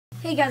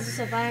Hey guys, what's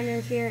up?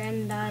 I'm here,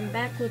 and I'm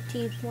back with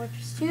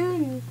Tf2,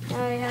 and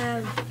I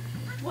have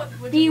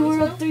the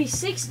World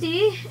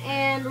 360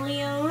 and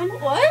Leon.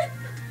 What?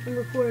 I'm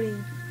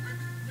recording.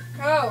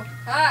 Oh,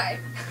 hi.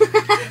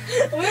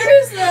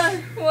 Where's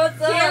the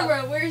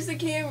camera? Up? Where's the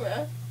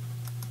camera?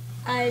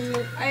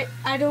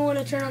 I don't want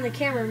to turn on the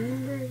camera.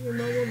 Remember your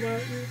mobile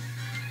button?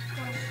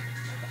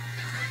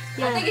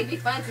 Yeah. I think it'd be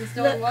fun since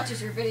no one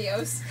watches your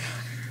videos.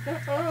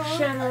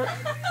 Shut up.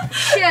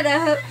 Shut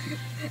up.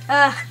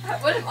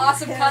 What an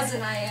awesome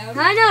cousin I am.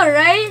 I know,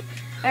 right?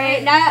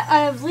 Alright, now I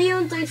have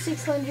Leon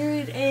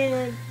 3600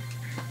 and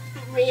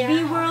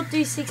the World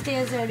 360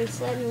 as already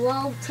said in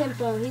low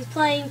tempo. He's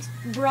playing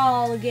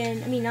Brawl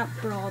again. I mean, not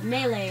Brawl,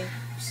 Melee.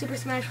 Super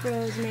Smash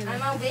Bros. Melee.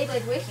 I'm on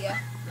Beyblade with you.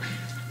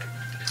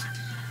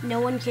 No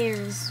one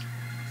cares.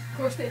 Of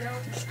course they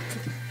don't.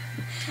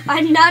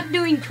 I'm not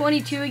doing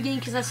 22 again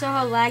because I saw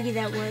how laggy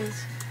that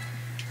was.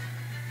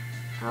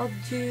 I'll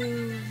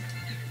do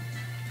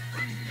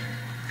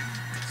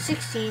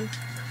 16.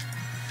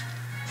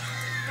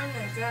 Oh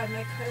my god,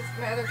 my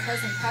other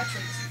cousin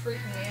Patrick's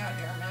freaking me out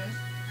here, man.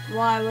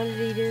 Why? What did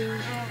he do? I don't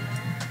know.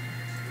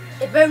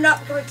 It better not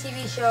become a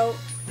TV show.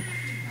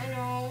 I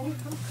know.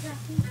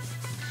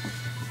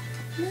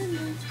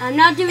 I'm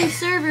not doing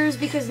servers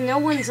because no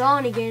one's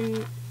on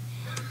again.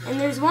 And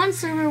there's one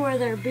server where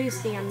they're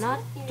boosting. I'm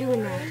not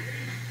doing that.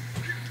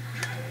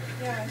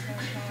 Yeah, I was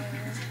gonna tell you.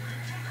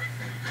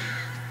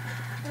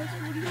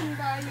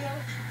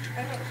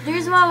 The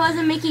reason why I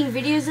wasn't making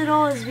videos at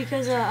all is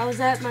because I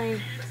was at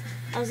my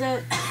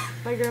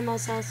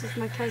grandma's house with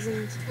my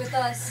cousins. With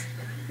us.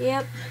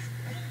 Yep.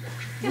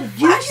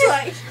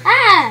 Flashlight!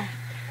 Ah!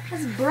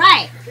 That's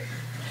bright.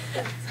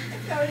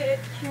 Got it.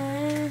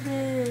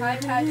 Hi,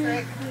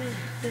 Patrick.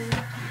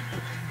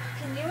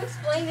 Can you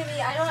explain to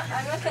me? I'm not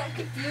kind of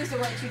confused on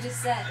what you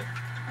just said.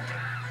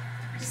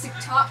 Just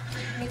talk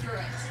me through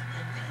it.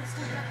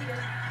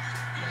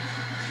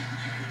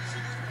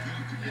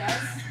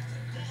 Yes.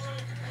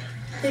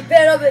 They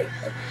better be.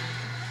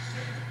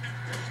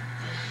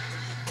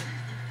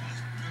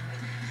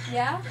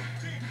 Yeah.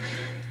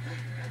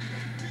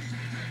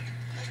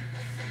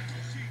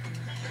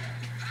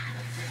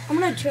 I'm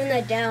gonna turn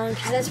that down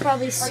because that's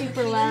probably Are super you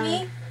kidding loud.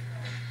 me?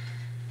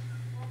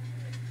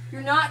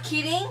 You're not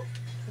kidding?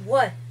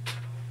 What?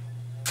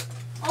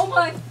 Oh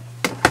my!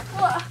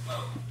 Oh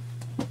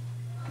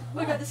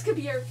my god, this could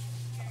be your.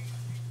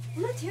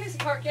 I'm gonna tear this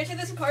apart. Can I tear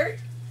this apart?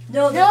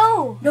 No.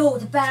 No!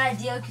 It's a bad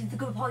idea because they're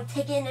gonna probably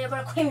take it and they're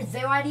gonna claim it's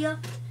their idea.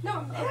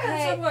 No.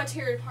 Okay. I'm gonna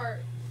tear it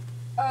apart.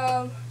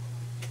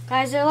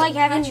 Guys, they're like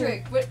having.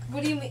 Patrick, what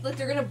do you mean? Like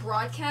they're gonna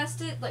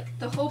broadcast it? Like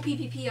the whole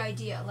PPP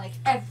idea, like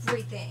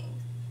everything.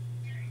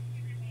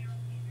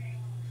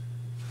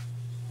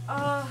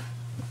 I'm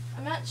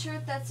not sure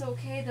if that's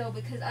okay though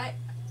because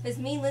as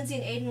me,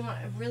 Lindsay, and Aiden want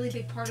a really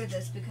big part of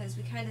this because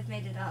we kind of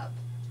made it up.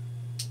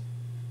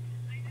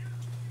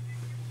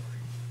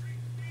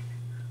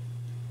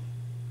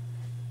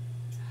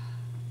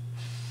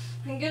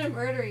 I'm gonna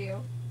murder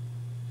you.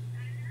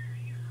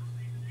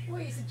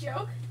 Wait, is it a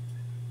joke?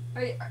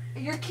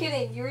 You're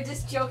kidding. You were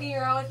just joking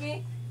around with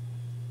me?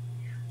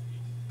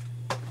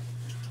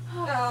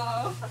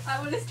 Oh, I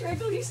want to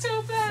strangle you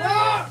so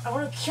bad. I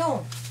want to kill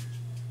him.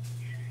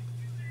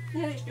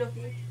 Yeah, you're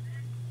guilty.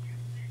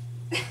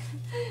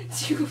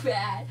 Too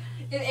bad.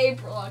 In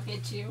April, I'll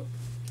get you.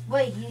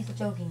 Wait, he's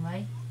joking,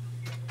 right?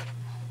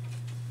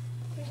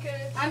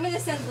 I'm gonna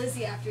send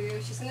Lizzie after you.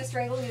 She's gonna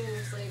strangle you in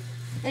your sleep.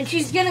 And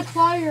she's gonna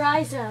claw your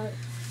eyes out.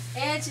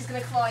 And she's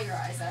gonna claw your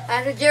eyes out.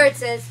 That's what Jared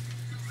says.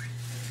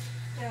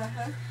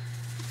 Uh-huh.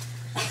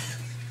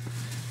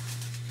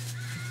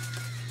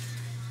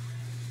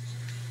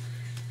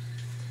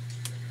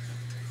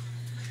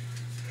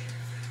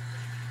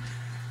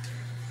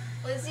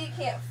 Lizzie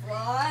can't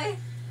fly.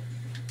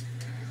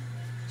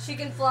 She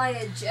can fly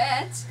a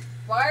jet.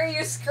 Why are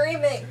you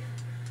screaming?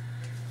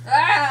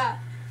 Ah!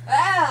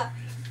 Ah!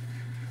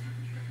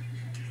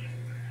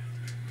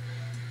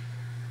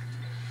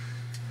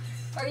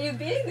 Are you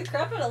beating the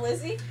crap out of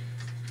Lizzie?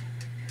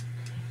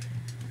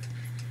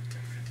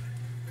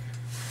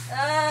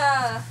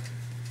 Ah!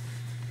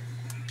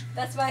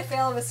 That's my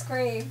fail of a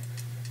scream.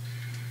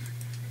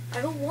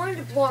 I don't want it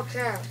to block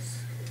house.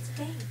 It's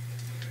fake.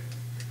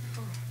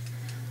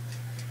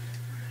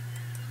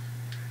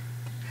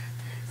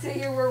 So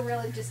you were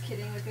really just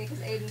kidding with me because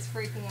Aiden's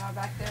freaking out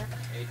back there.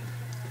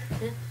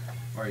 Aiden.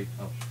 Alright,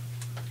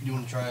 you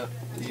want to try out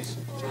these? See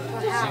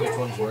How? which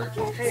ones work?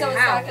 So it's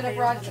not going to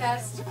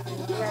broadcast? I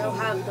don't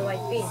have the right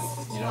thing.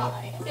 You know?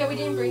 Yeah, we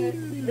didn't bring it.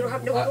 You don't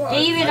have no right.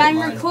 David, I I'm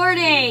mine.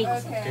 recording.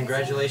 Okay.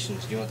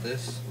 Congratulations. Do you want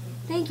this?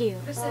 Thank you.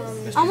 This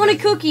is... I want a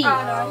cookie. Oh, no,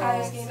 I'm not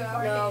just getting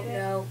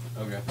No.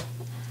 Okay.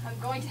 I'm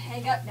going to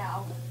hang up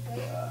now.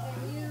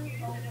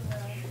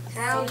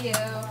 How? See you.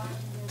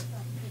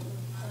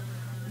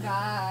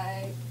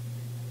 Bye.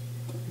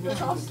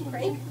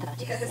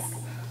 Yes.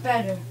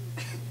 Better.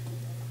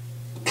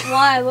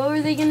 Why? What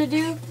were they gonna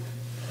do?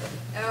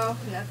 Oh,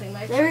 nothing.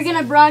 My They were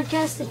gonna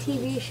broadcast a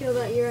TV show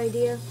about your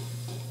idea.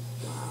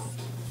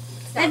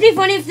 That'd be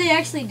funny if they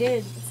actually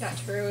did. It's not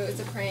true. It was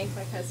a prank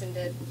my cousin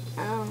did.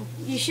 Oh,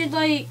 you should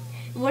like.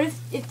 What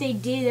if they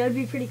did? That would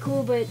be pretty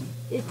cool. But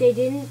if they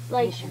didn't,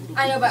 like,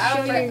 I know, but I show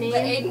don't your think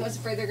but name. Aiden was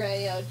afraid they're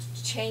gonna,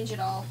 change it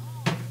all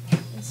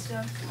and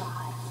stuff.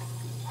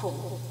 5,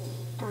 4,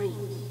 3,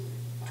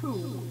 2,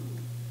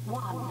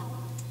 1.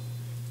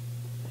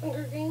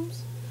 Hunger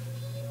Games?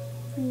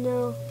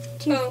 No.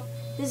 Oh.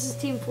 This is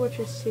Team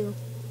Fortress 2.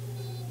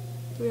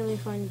 Really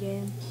fun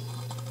game.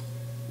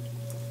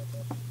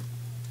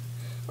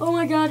 Oh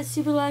my god, it's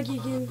super laggy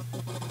again.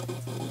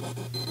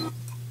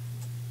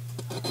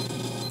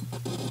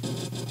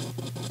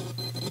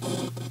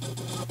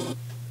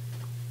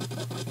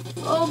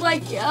 Oh my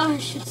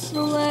gosh, it's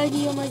so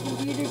laggy on my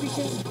computer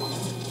because...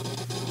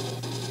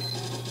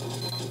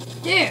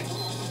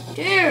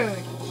 Dude!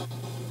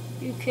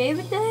 You okay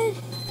with that?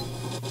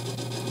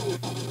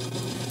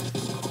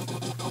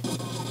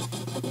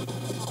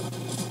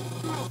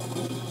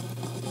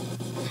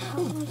 How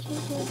do I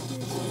get this?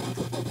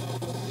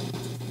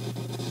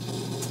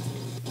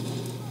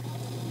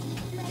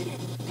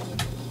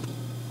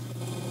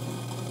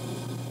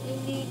 He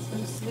needs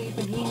some sleep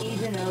and he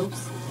needs an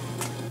oats.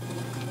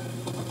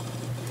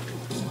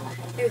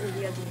 There's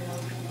the other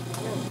note.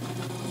 No.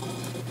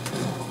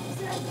 Is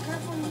that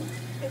purple?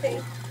 I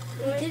think.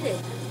 We did it.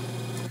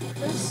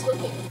 I'm just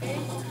looking, okay?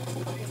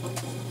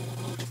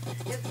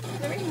 Yep.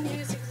 Never even knew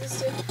this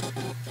existed.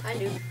 I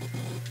knew.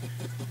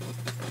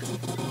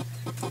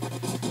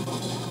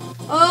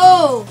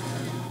 Oh!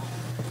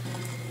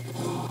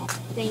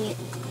 Dang it.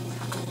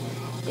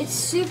 It's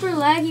super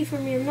laggy for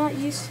me. I'm not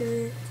used to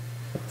it.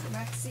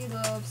 Maxie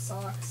loves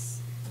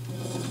socks.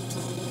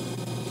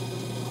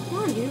 Come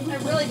on, dude. I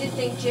really did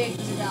think Jade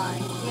was a guy.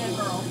 I mean, a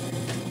girl.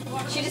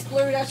 She just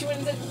blurted out. She went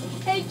and said,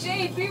 "Hey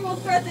Jade, people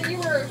thought that you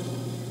were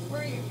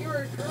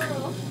a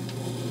girl."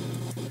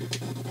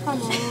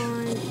 Come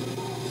on.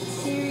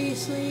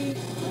 Seriously?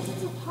 Why is it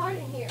so hot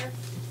in here?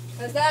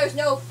 Because there's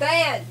no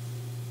fan.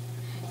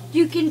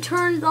 You can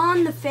turn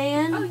on the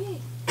fan. Oh,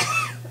 yay.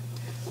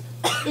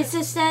 It's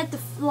just that the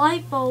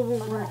light bulb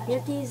won't work. You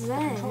have to use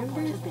that, Control point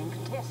remember? is being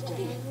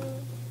contested.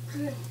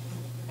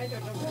 I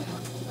don't know what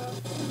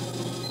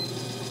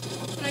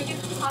when I get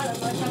hot, I'm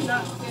like, I'm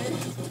not good.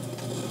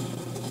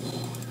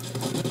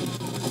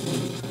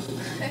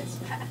 It's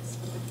fast.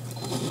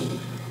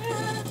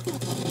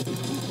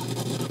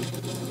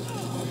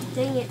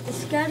 Dang it, the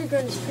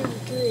scattergun is pretty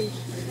good.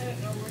 I don't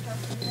know what we're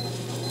talking about.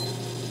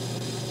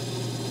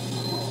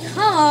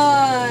 Come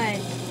on!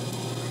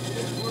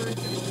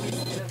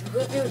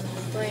 Good news,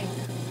 Frank.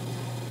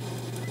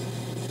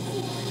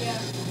 Yeah.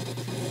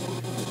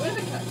 What if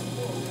it cut?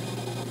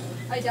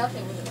 I doubt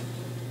they would have.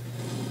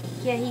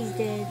 Yeah, he's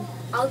dead.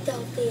 I'll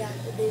doubt they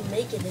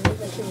make it and look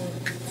like they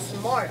were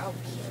smart. I'll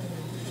kill them.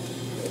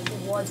 If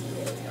it was real,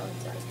 you know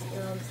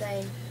what I'm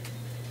saying?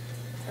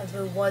 If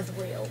it was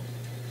real.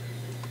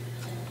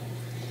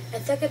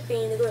 And second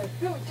thing, they're going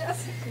No,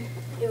 Jessica.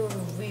 it was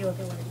real,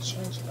 they want to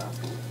change it up.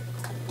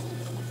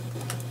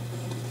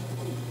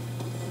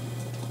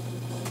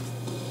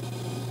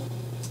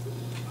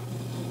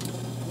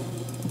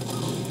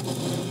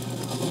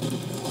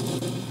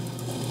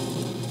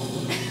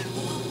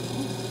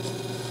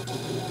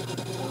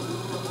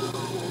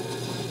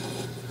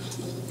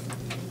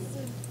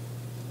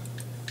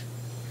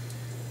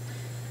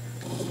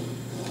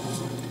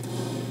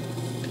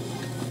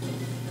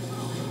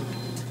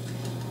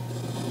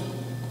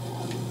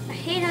 I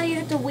hate how you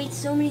have to wait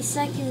so many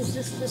seconds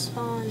just to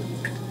spawn.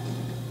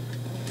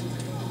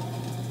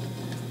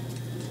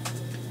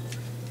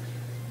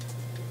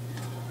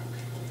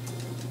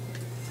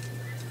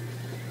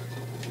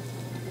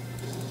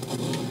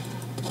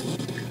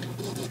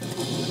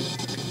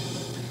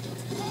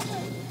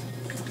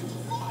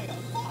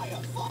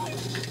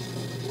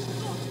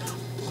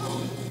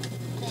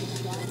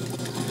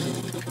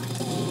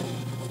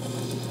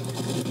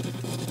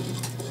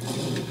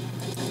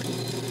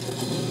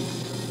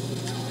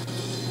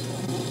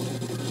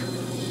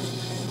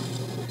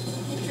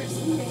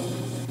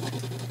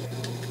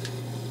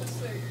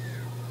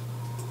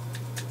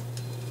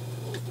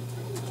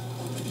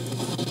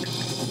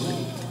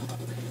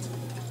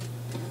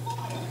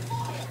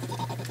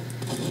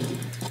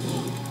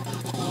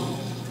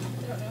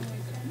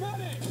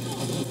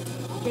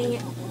 Dang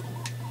it.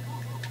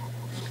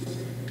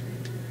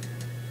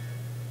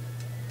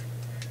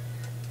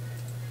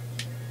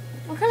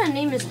 What kind of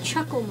name is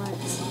Chuckle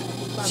Nuts?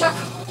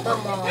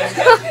 Come on.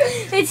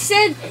 It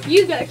said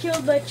you got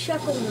killed by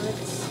Chuckle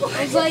Nuts.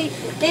 I was like,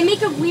 they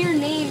make up weird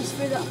names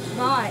for the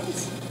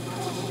bots.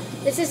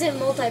 This isn't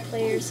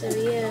multiplayer, so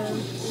yeah.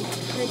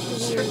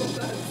 It's weird.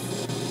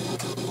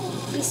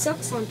 He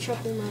sucks on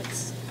Chuckle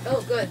Nuts,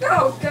 Oh, good.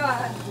 Oh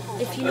God.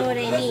 if you know what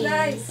I mean.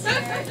 Nice.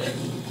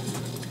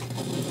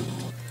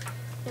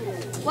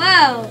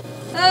 Wow.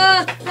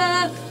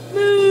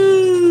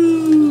 Moo.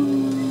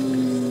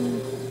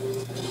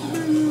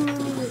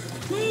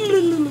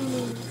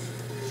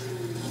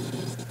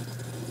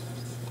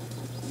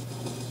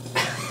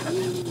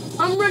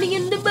 I'm running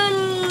in the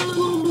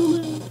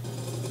battle.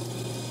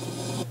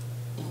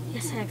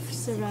 Yes, I've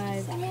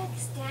survived.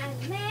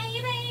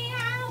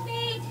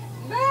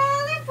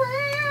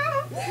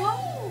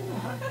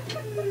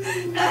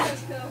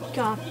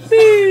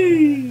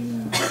 Copy.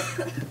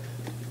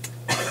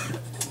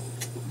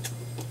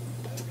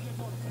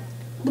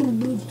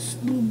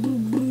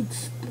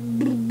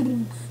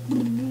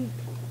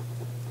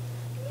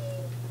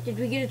 Did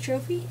we get a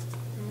trophy?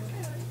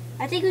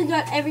 I think we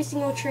got every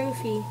single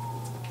trophy.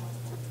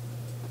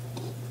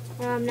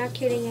 I'm not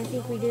kidding. I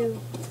think we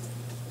do.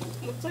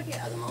 Looks like it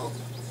has them all.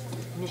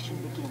 Mission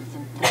begins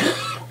in 30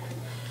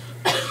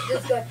 seconds.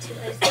 Just got two.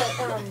 I just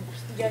got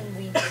Young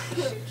Week.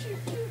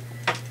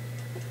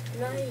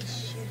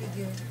 Nice shooting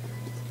good.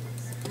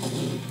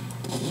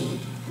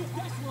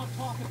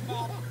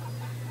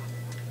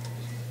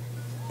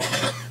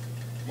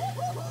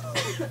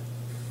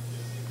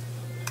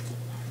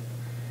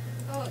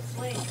 Oh, it's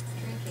late.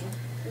 Drinking.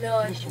 No,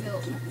 it's Mission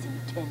begins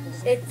in 10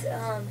 seconds. it's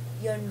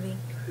Young Week.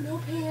 No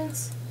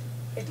pants.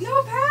 It's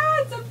No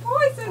pants. I'm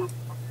poison.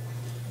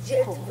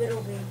 it's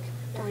Little Week.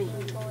 3,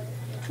 2,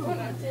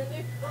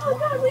 Oh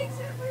God, legs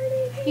are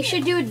burning. You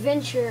should do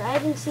adventure. I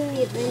haven't seen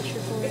the adventure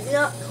for It's it.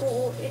 not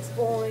cool. It's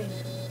boring.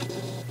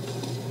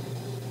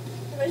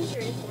 Adventure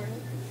is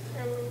boring.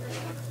 I remember.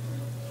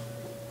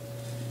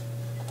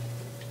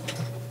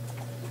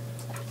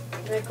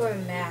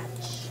 Record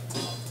match.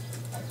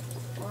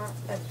 Or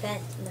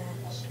event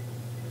match.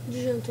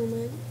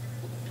 Gentlemen.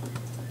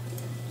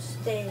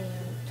 Stay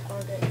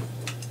target.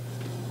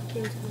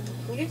 Gentlemen.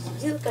 We just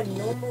do like a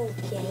normal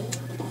game.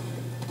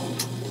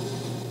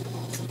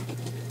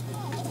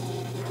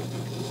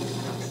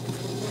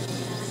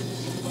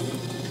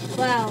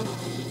 Wow.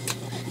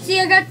 See,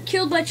 I got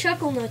killed by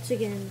Chuckle Nuts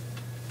again.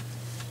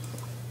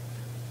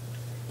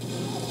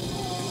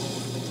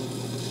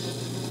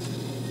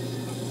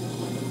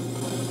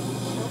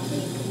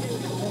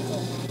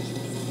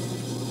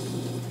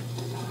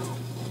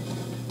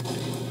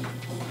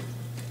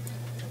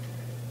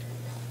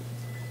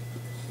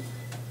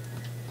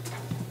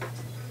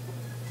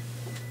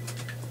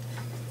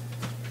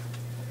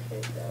 There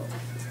you go.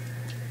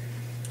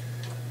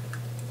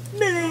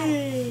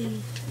 Melee.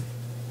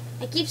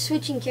 I keep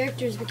switching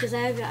characters because I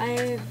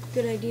have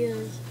good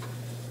ideas.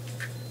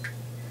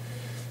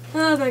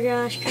 Oh my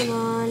gosh, come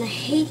on. I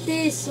hate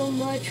this so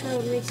much how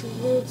it makes it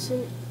load so...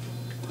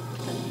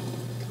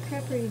 What the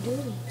crap are you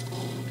doing?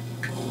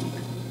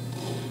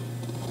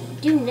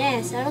 Do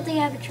Nest. I don't think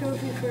I have a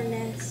trophy for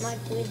Nest.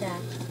 Might do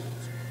that.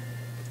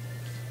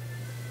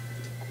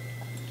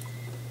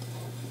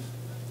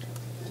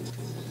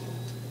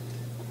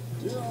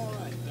 You're all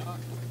right, Doc.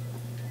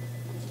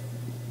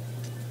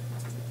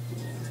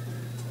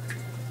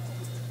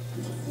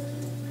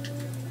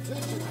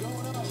 Things are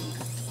going up.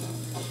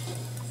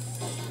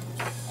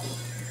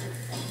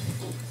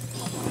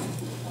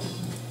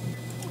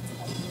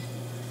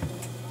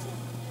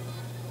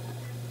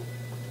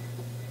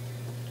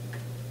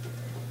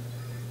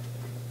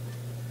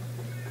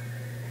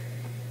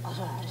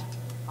 alert.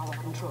 Our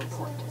control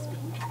point is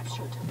being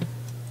captured.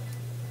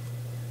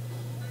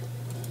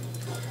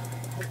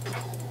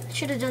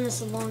 Should have done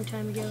this a long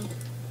time ago.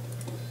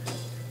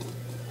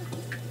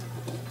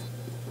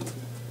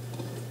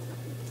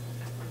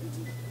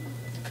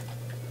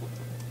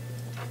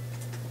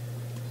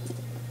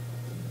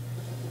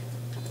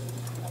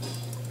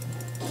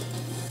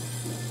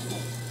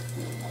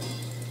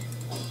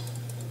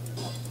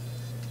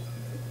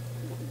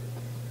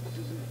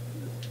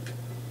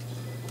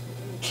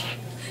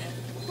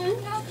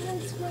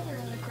 Sweater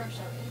and a crush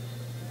on me.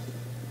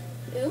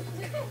 Who?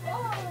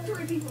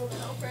 Three people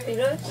now, right? Who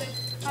does?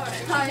 How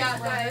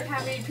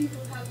many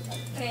people have a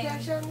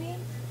crush on me?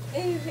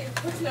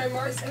 What's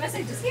Naruto's? I must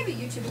say, just give a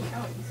YouTube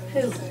account.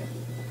 Who?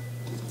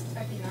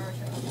 Becky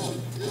Naruto.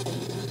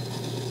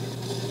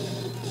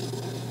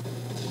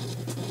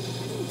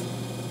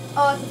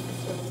 Oh, it's a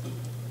sister.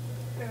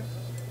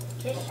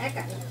 Okay, that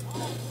guy.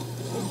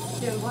 It's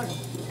their one.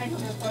 I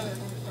don't have brother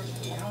who crushed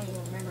me. I don't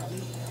even remember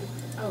meeting him.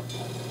 Oh.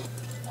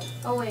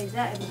 Oh wait, is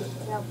that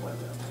boy?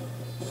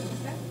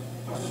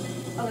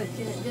 Oh, it's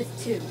just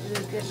two.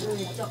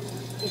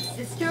 It's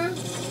sister,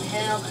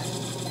 hell,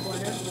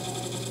 brother.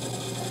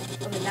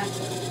 I mean, that's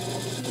her.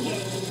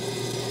 Yeah.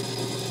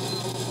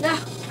 No.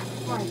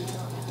 My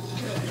God.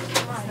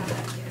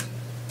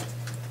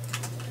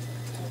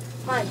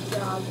 My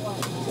God, what?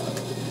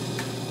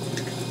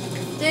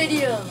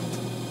 Stadium.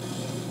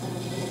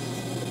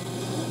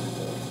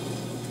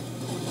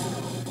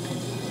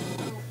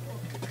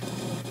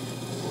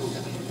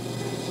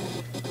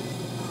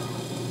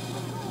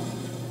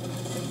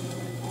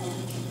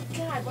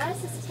 God, why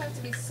does this have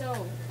to be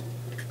so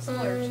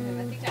similar to him?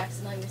 I think I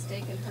accidentally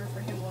mistaken her for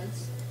him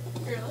once.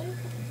 Really?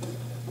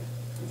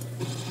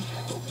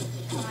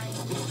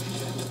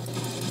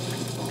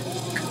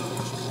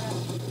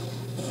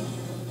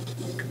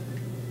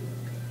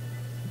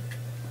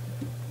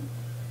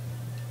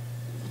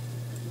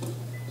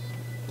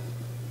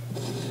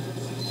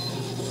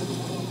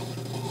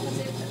 That's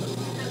it.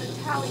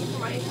 The tally for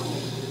my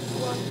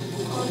one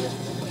on the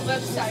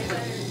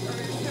website.